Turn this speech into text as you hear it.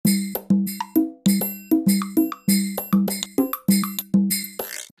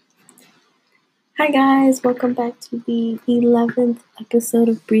Hi guys, welcome back to the 11th episode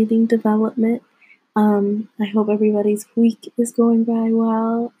of Breathing Development. I hope everybody's week is going by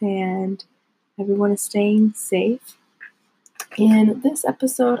well and everyone is staying safe. In this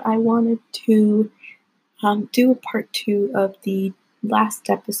episode, I wanted to do a part 2 of the last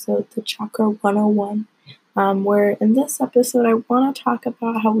episode, the Chakra 101, where in this episode I want to talk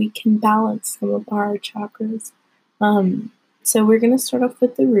about how we can balance some of our chakras. So we're going to start off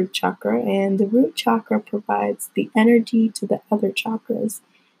with the root chakra, and the root chakra provides the energy to the other chakras.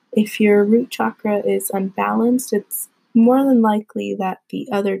 If your root chakra is unbalanced, it's more than likely that the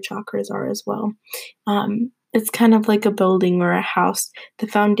other chakras are as well. It's kind of like a building or a house. The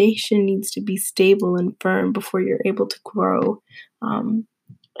foundation needs to be stable and firm before you're able to grow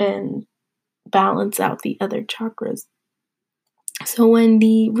and balance out the other chakras. So when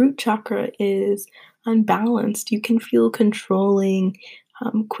the root chakra is unbalanced, you can feel controlling,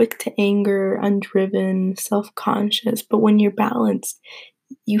 quick to anger, undriven, self-conscious. But when you're balanced,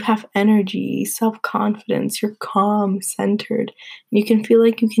 you have energy, self-confidence, you're calm, centered, and you can feel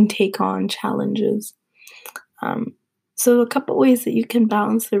like you can take on challenges. So a couple ways that you can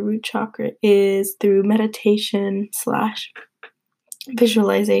balance the root chakra is through meditation /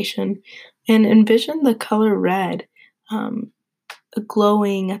 visualization. And envision the color red,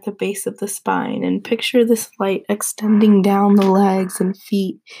 glowing at the base of the spine, and picture this light extending down the legs and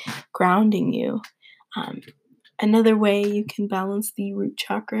feet, grounding you. Another way you can balance the root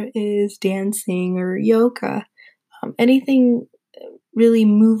chakra is dancing or yoga, anything really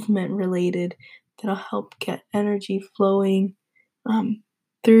movement related that'll help get energy flowing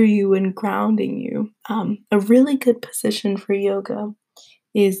through you and grounding you. A really good position for yoga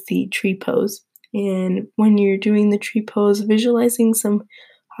is the tree pose. And when you're doing the tree pose, visualizing some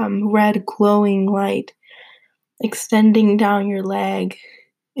red glowing light extending down your leg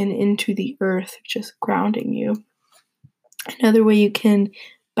and into the earth, just grounding you. Another way you can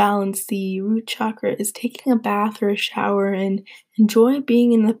balance the root chakra is taking a bath or a shower and enjoy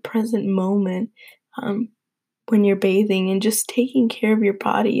being in the present moment when you're bathing and just taking care of your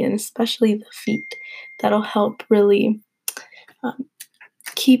body and especially the feet. That'll help really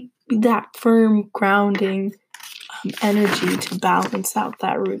keep that firm grounding energy to balance out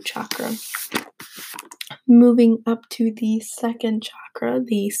that root chakra. Moving up to the second chakra,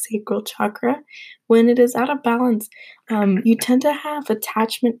 the sacral chakra, when it is out of balance, you tend to have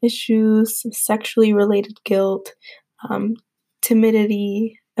attachment issues, sexually related guilt,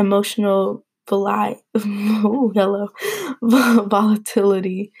 timidity, emotional volatility,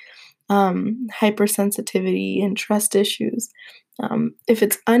 hypersensitivity, and trust issues. If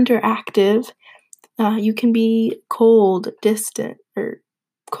it's underactive, you can be cold, distant,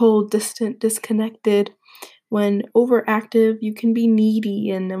 disconnected. When overactive, you can be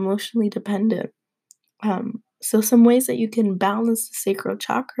needy and emotionally dependent. So some ways that you can balance the sacral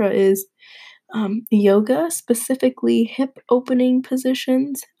chakra is yoga, specifically hip opening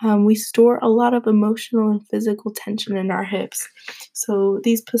positions. We store a lot of emotional and physical tension in our hips. So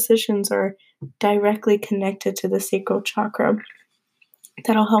these positions are directly connected to the sacral chakra.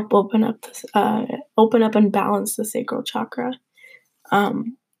 That'll help open up and balance the sacral chakra.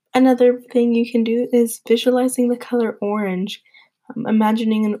 Another thing you can do is visualizing the color orange.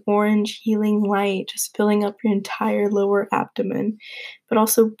 Imagining an orange healing light just filling up your entire lower abdomen, but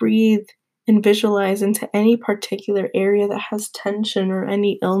also breathe and visualize into any particular area that has tension or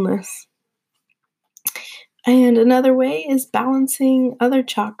any illness. And another way is balancing other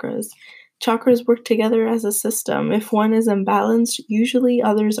chakras. Chakras work together as a system. If one is imbalanced, usually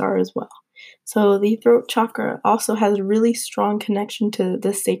others are as well. So the throat chakra also has a really strong connection to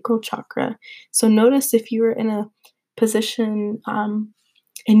the sacral chakra. So notice if you are in a position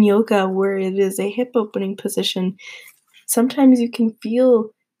in yoga where it is a hip opening position, sometimes you can feel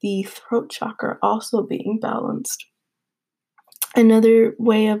the throat chakra also being balanced. Another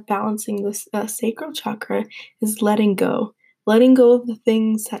way of balancing this sacral chakra is letting go. Letting go of the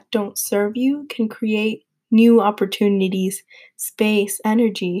things that don't serve you can create new opportunities, space,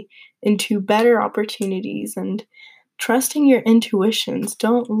 energy into better opportunities, and trusting your intuitions.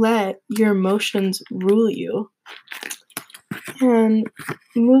 Don't let your emotions rule you. And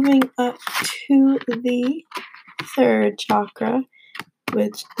moving up to the third chakra,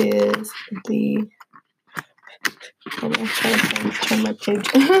 which is the turn my page.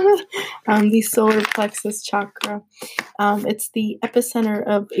 The solar plexus chakra. It's the epicenter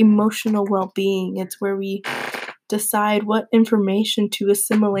of emotional well-being. It's where we decide what information to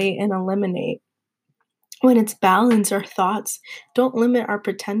assimilate and eliminate. When it's balanced, our thoughts don't limit our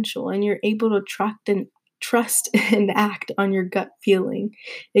potential, and you're able to trust and act on your gut feeling.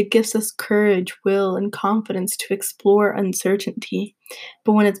 It gives us courage, will, and confidence to explore uncertainty.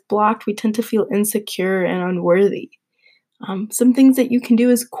 But when it's blocked, we tend to feel insecure and unworthy. Some things that you can do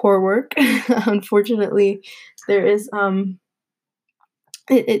is core work. Unfortunately, there is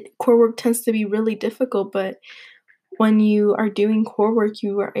core work tends to be really difficult, but when you are doing core work,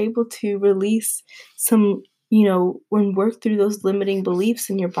 you are able to release some, and work through those limiting beliefs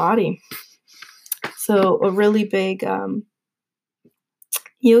in your body. So a really big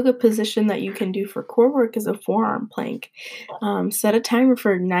yoga position that you can do for core work is a forearm plank. Set a timer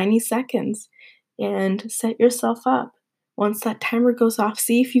for 90 seconds and set yourself up. Once that timer goes off,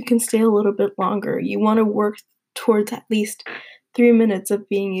 see if you can stay a little bit longer. You want to work towards at least 3 minutes of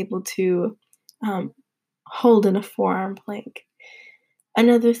being able to hold in a forearm plank.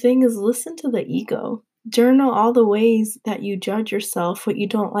 Another thing is listen to the ego. Journal all the ways that you judge yourself, what you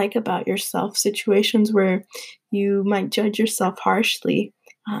don't like about yourself, situations where you might judge yourself harshly.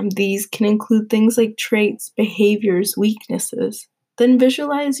 These can include things like traits, behaviors, weaknesses. Then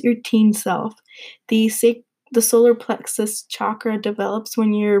visualize your teen self. The solar plexus chakra develops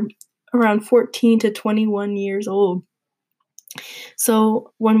when you're around 14 to 21 years old.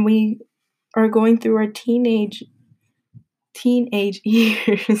 So when we are going through our teenage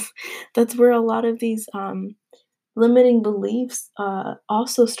years, that's where a lot of these limiting beliefs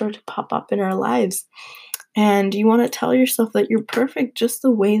also start to pop up in our lives. And you want to tell yourself that you're perfect just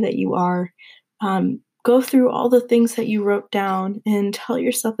the way that you are. Go through all the things that you wrote down and tell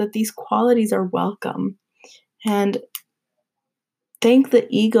yourself that these qualities are welcome. And thank the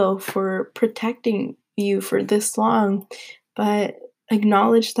ego for protecting you for this long, but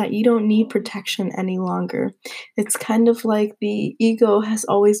acknowledge that you don't need protection any longer. It's kind of like the ego has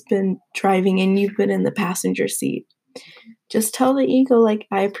always been driving and you've been in the passenger seat. Just tell the ego, like,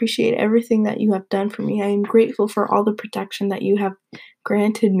 I appreciate everything that you have done for me. I am grateful for all the protection that you have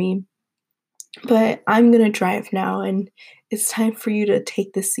granted me. But I'm going to drive now, and it's time for you to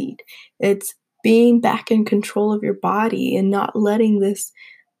take the seat. It's being back in control of your body and not letting this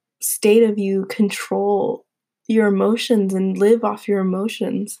state of you control your emotions and live off your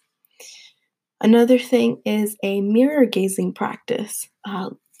emotions. Another thing is a mirror gazing practice.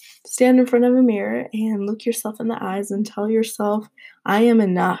 Stand in front of a mirror and look yourself in the eyes and tell yourself, I am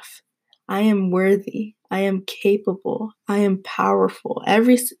enough. I am worthy. I am capable. I am powerful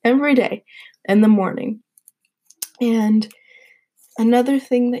every day in the morning. And another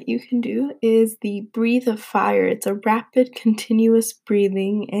thing that you can do is the breathe of fire. It's a rapid, continuous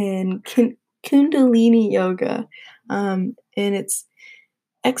breathing and Kundalini yoga. And it's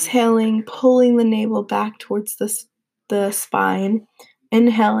exhaling, pulling the navel back towards the spine,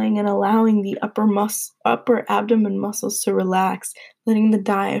 inhaling and allowing the upper abdomen muscles to relax, letting the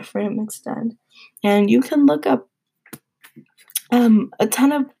diaphragm extend. And you can look up a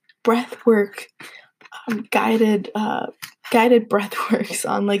ton of breath work, guided breath works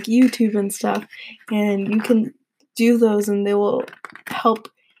on like YouTube and stuff, and you can do those and they will help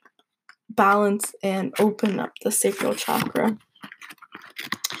balance and open up the sacral chakra.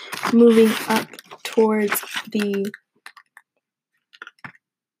 Moving up towards the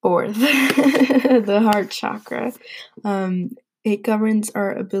fourth, the heart chakra. It governs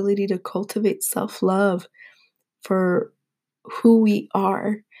our ability to cultivate self-love for who we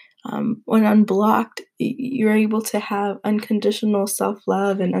are. When unblocked, you're able to have unconditional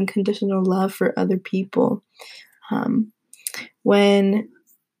self-love and unconditional love for other people. When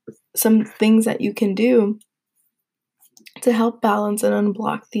some things that you can do to help balance and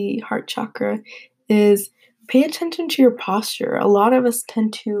unblock the heart chakra is pay attention to your posture. A lot of us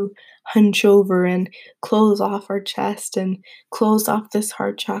tend to hunch over and close off our chest and close off this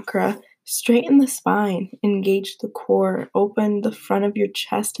heart chakra. Straighten the spine, engage the core, open the front of your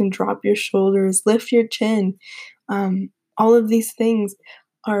chest and drop your shoulders, lift your chin. All of these things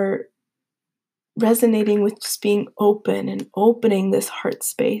are resonating with just being open and opening this heart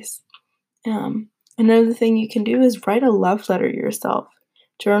space. Another thing you can do is write a love letter to yourself.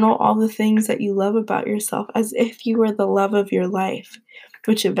 Journal all the things that you love about yourself as if you were the love of your life,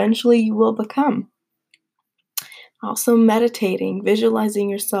 which eventually you will become. Also meditating,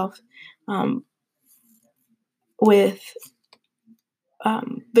 visualizing yourself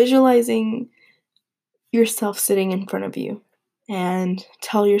visualizing yourself sitting in front of you and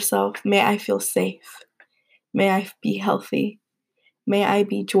tell yourself, may I feel safe. May I be healthy. May I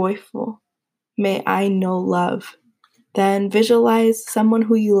be joyful. May I know love. Then visualize someone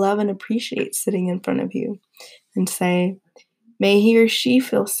who you love and appreciate sitting in front of you and say, may he or she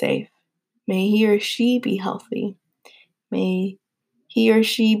feel safe. May he or she be healthy. May he or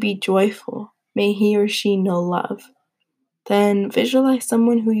she be joyful. may he or she know love. Then visualize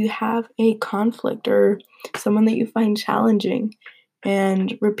someone who you have a conflict or someone that you find challenging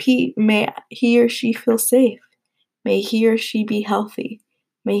and repeat, may he or she feel safe. May he or she be healthy.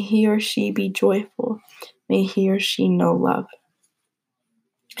 May he or she be joyful. May he or she know love.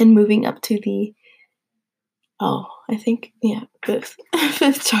 And moving up to the, fifth,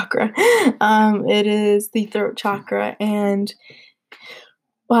 fifth chakra. It is the throat chakra. And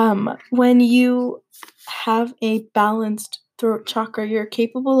when you have a balanced throat chakra, you're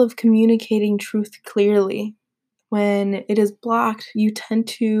capable of communicating truth clearly. When it is blocked, you tend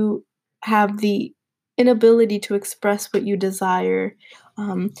to have the inability to express what you desire.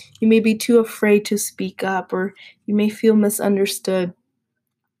 You may be too afraid to speak up, or you may feel misunderstood.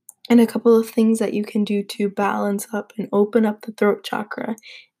 And a couple of things that you can do to balance up and open up the throat chakra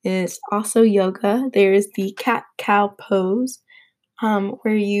is also yoga. There is the cat-cow pose,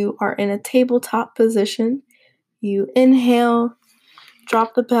 where you are in a tabletop position. You inhale,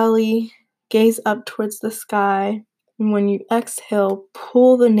 drop the belly, gaze up towards the sky. And when you exhale,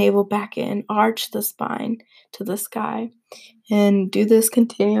 pull the navel back in, arch the spine to the sky. And do this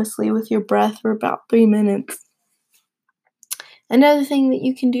continuously with your breath for about 3 minutes. Another thing that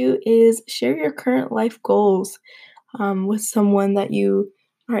you can do is share your current life goals with someone that you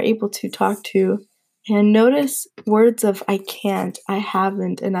are able to talk to. And notice words of I can't, I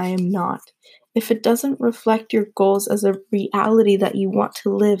haven't, and I am not. If it doesn't reflect your goals as a reality that you want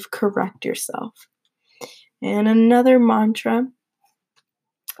to live, correct yourself. And another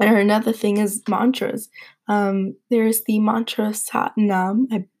thing is mantras. There's the mantra Sat Nam.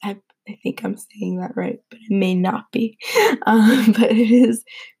 I think I'm saying that right, but it may not be. But it is,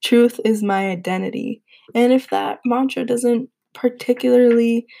 truth is my identity. And if that mantra doesn't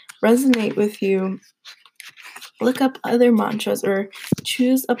particularly resonate with you, look up other mantras or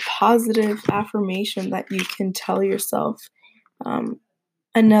choose a positive affirmation that you can tell yourself.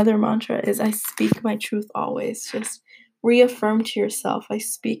 Another mantra is I speak my truth always. Just reaffirm to yourself, I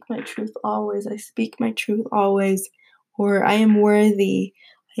speak my truth always. I speak my truth always. Or I am worthy.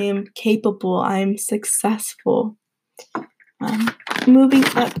 I am capable. I am successful. Moving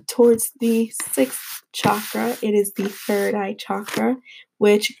up towards the sixth chakra, it is the third eye chakra,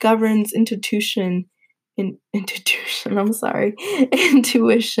 which governs intuition. Intuition,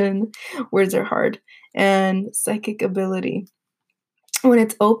 words are hard, and psychic ability. When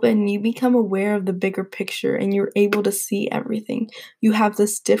it's open, you become aware of the bigger picture and you're able to see everything. You have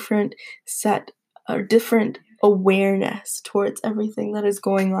this different awareness towards everything that is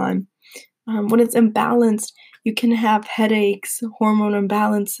going on. When it's imbalanced, you can have headaches, hormone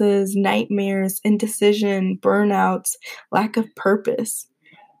imbalances, nightmares, indecision, burnouts, lack of purpose.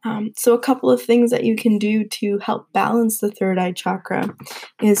 So a couple of things that you can do to help balance the third eye chakra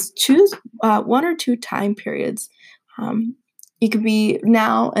is choose 1 or 2 time periods. It could be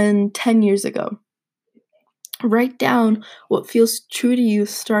now and 10 years ago. Write down what feels true to you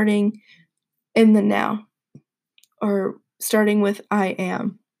starting in the now, or starting with I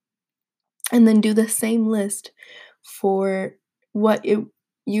am. And then do the same list for what you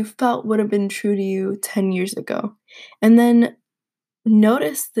felt would have been true to you 10 years ago. And then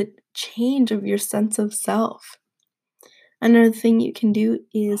notice the change of your sense of self. Another thing you can do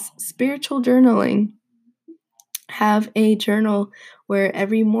is spiritual journaling. Have a journal where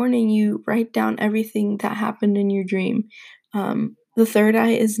every morning you write down everything that happened in your dream. The third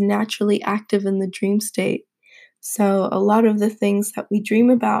eye is naturally active in the dream state. So a lot of the things that we dream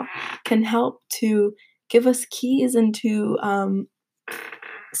about can help to give us keys into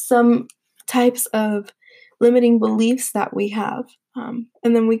some types of limiting beliefs that we have. And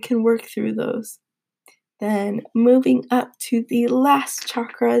then we can work through those. Then moving up to the last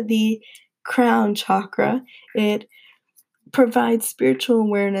chakra, the crown chakra, it provides spiritual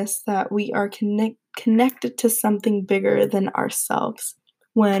awareness that we are connected to something bigger than ourselves.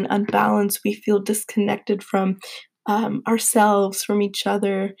 When unbalanced, we feel disconnected from ourselves, from each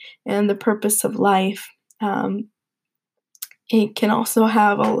other, and the purpose of life. It can also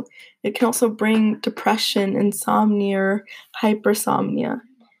bring depression, insomnia, or hypersomnia.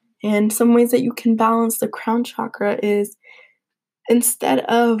 And some ways that you can balance the crown chakra is, instead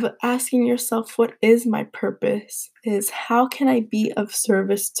of asking yourself, what is my purpose, is how can I be of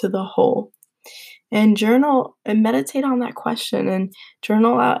service to the whole? And journal and meditate on that question and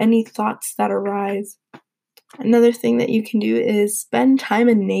journal out any thoughts that arise. Another thing that you can do is spend time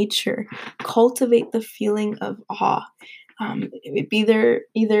in nature. Cultivate the feeling of awe. Either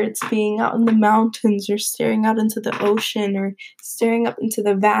it's being out in the mountains or staring out into the ocean or staring up into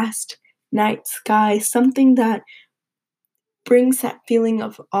the vast night sky, something that brings that feeling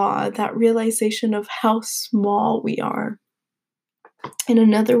of awe, that realization of how small we are. And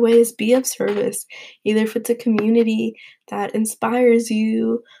another way is be of service, either if it's a community that inspires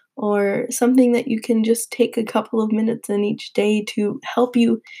you or something that you can just take a couple of minutes in each day to help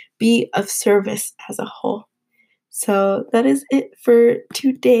you be of service as a whole. So that is it for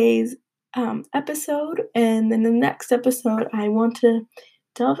today's episode. And then the next episode, I want to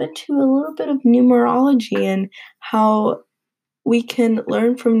delve into a little bit of numerology and how we can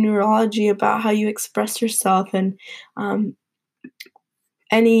learn from neurology about how you express yourself and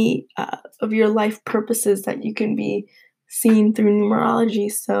any of your life purposes that you can be seen through numerology.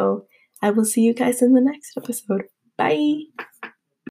 So I will see you guys in the next episode. Bye.